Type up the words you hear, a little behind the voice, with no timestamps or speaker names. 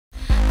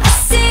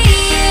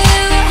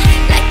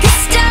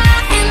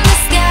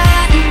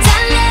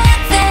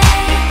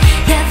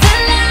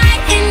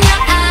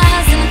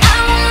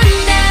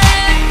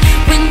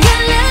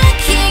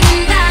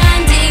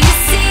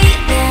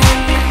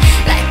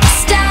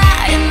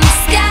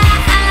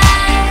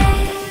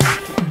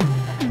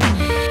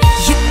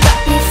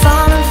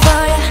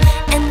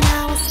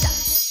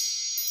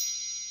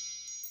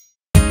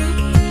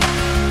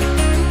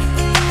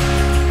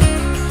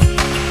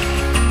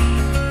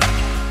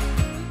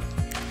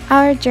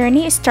Our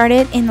journey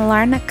started in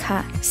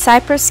Larnaca,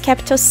 Cyprus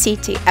capital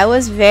city. I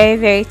was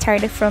very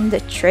tired from the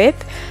trip,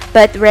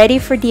 but ready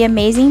for the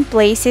amazing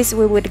places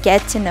we would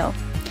get to know.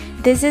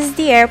 This is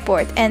the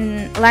airport,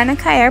 and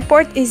Larnaca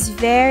airport is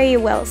very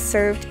well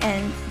served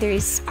and there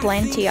is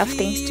plenty of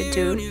things to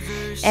do.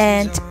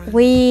 And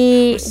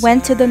we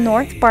went to the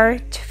north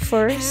part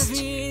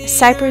first.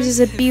 Cyprus is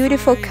a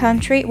beautiful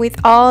country with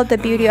all the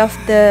beauty of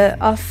the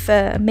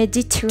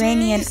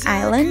Mediterranean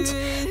island,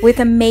 with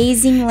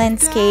amazing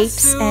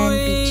landscapes and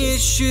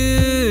beaches.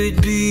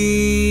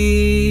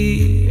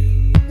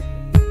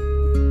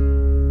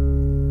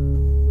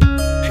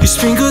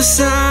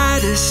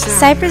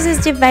 Cyprus is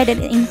divided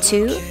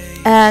into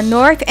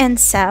north and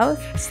south.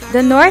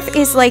 The north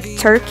is like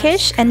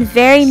Turkish and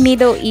very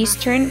Middle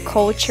Eastern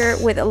culture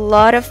with a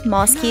lot of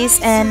mosques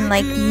and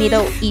like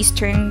Middle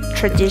Eastern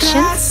traditions.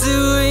 That's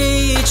the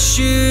way it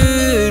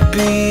should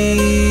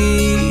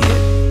be.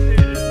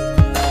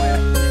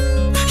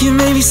 You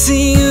made me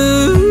sing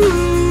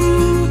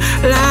ooh,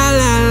 la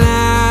la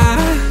la.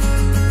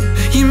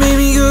 You made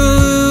me go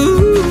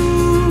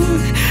ooh,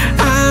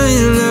 I'm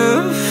in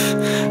love.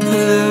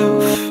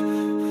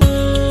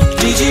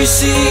 Did you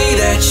see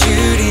that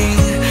shooting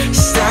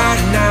star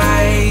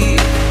tonight?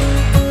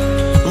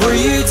 Were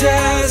you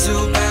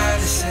dazzled by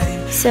the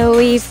same? So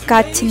we've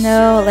got to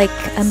know like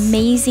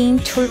amazing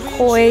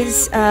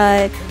turquoise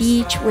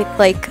beach with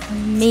like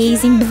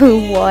amazing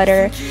blue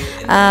water.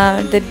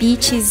 The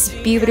beach is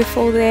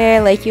beautiful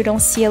there, like you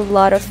don't see a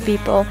lot of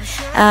people.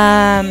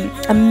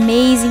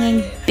 Amazing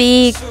and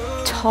big,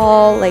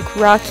 tall, like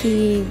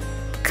rocky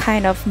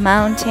kind of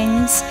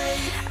mountains.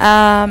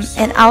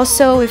 And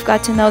also we've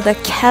got to know the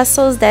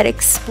castles that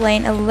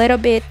explain a little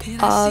bit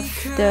of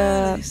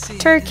the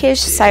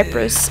Turkish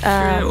Cyprus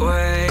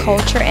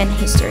culture and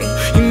history.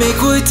 You make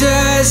what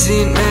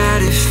doesn't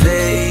matter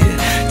fade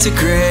to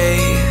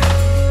gray.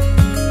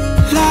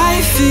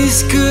 Life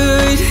is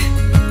good,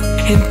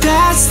 and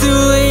that's the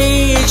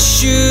way it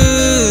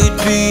should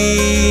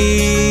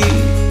be.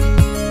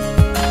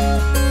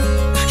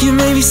 You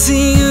made me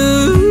sing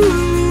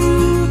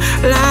ooh,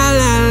 la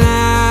la la.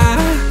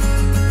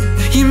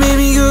 You made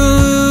me go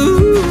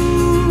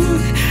ooh,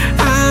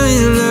 I'm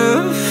in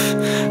love.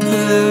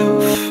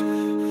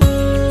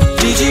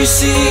 Did you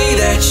see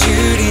that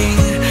shooting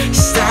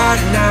star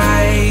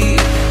tonight?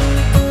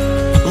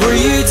 Were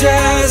you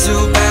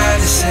dazzled by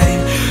the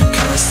same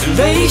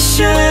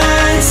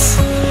constellations?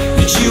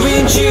 Did you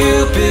and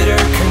Jupiter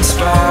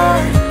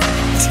conspire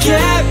to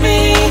get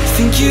me?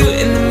 Think you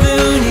and the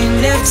moon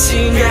and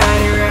Neptune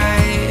got it right.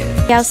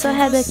 We also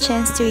had a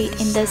chance to eat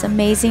in this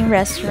amazing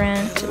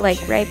restaurant, like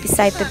right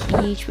beside the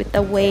beach with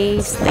the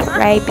waves like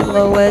right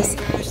below us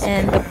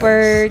and the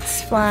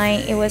birds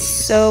flying. It was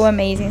so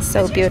amazing,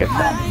 so beautiful.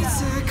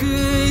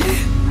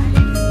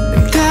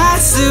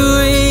 That's the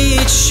way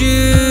it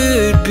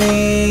should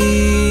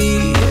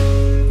be.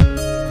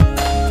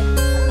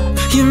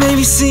 You made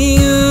me sing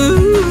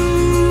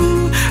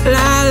ooh,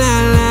 la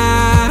la la.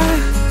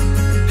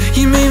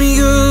 You made me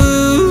go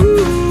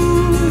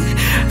ooh,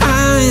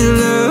 I'm in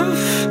love.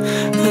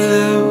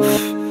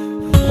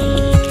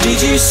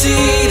 Did you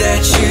see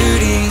that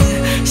shooting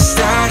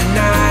star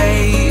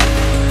tonight?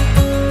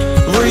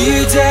 Were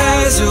you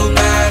dazzled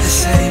by the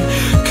same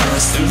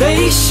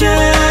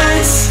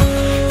constellations?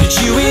 Did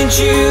you and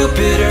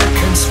Jupiter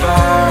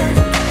conspire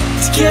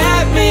to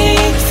get me?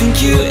 Think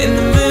you and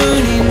the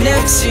moon and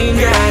Neptune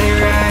got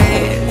it right.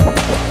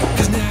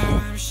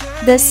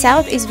 The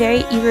south is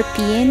very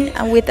European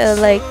with a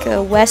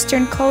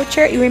Western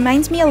culture. It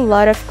reminds me a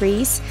lot of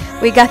Greece.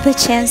 We got the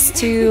chance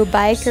to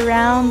bike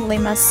around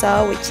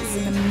Limassol, which is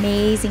an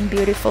amazing,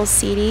 beautiful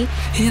city.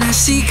 And I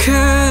see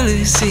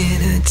colors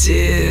in a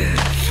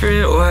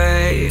different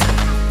way.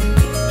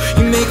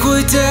 You make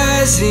what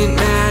doesn't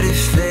matter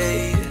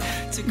fade.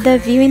 The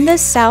view in the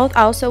south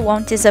also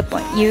won't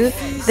disappoint you.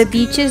 The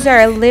beaches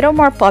are a little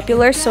more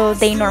popular, so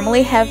they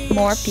normally have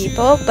more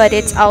people, but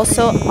it's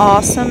also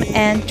awesome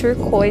and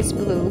turquoise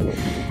blue.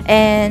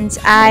 And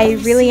I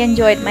really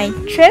enjoyed my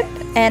trip,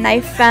 and I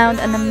found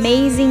an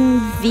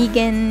amazing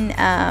vegan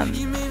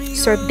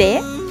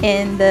sorbet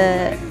in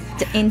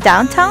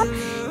downtown,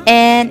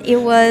 and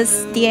it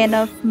was the end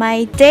of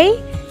my day.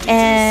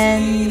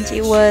 And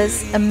it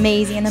was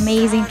amazing, an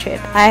amazing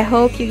trip. I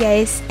hope you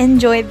guys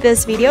enjoyed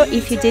this video.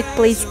 If you did,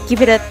 please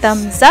give it a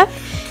thumbs up,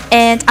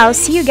 and I'll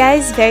see you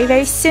guys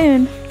very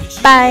soon.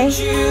 Bye.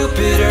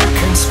 Jupiter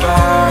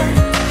conspire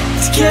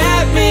to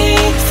get me.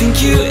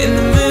 Think you and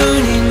the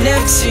moon and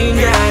Neptune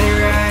got it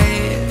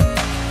right.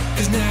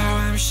 'Cause now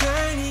I'm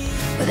shining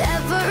with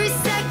every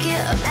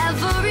second of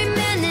every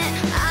minute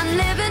I'm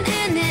living.